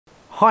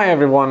Hi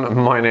everyone,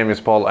 my name is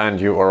Paul and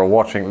you are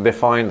watching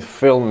Defiant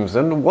Films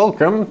and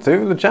welcome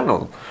to the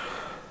channel.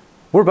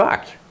 We're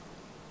back,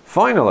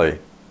 finally,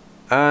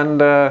 and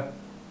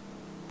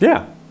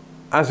yeah,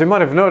 as you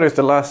might have noticed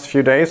the last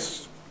few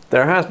days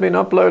there has been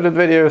uploaded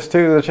videos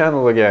to the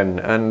channel again,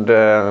 and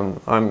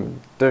I'm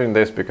doing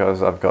this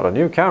because I've got a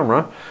new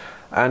camera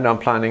and I'm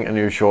planning a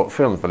new short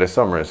film for this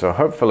summer, so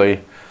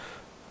hopefully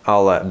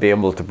I'll be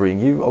able to bring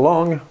you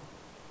along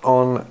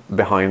on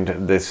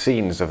behind the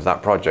scenes of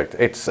that project.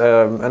 It's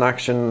an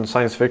action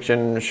science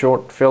fiction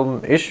short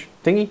film-ish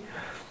thingy,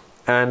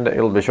 and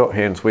it'll be shot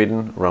here in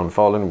Sweden around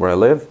Falun where I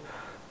live,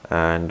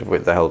 and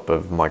with the help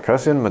of my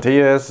cousin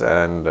Matthias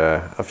and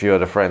a few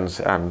other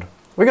friends, and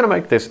we're gonna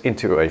make this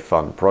into a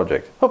fun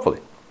project, hopefully.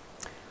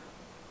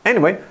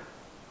 Anyway,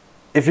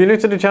 if you're new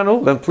to the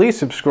channel then please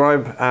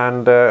subscribe,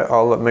 and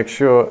I'll make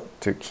sure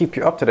to keep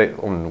you up to date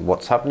on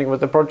what's happening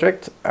with the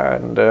project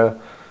and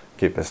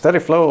keep a steady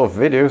flow of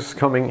videos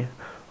coming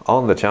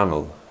on the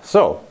channel.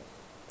 So,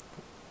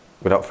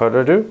 without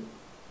further ado,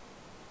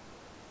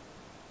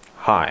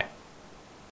 hi.